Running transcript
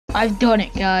I've done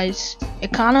it, guys.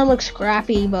 It kind of looks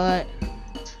scrappy, but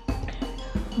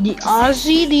the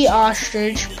Ozzie the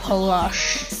ostrich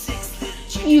plush.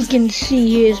 You can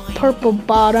see his purple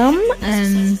bottom,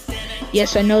 and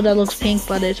yes, I know that looks pink,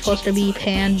 but it's supposed to be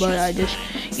tan, but I just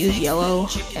used yellow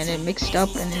and it mixed up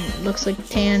and it looks like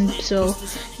tan. So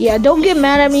yeah, don't get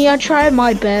mad at me. I tried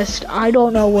my best. I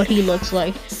don't know what he looks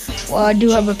like. Well, I do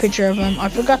have a picture of him. I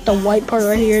forgot the white part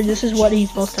right here. This is what he's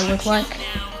supposed to look like.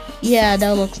 Yeah,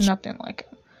 that looks nothing like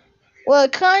him. Well,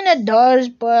 it kind of does,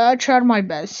 but I tried my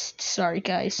best. Sorry,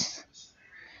 guys.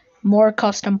 More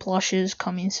custom plushes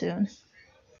coming soon.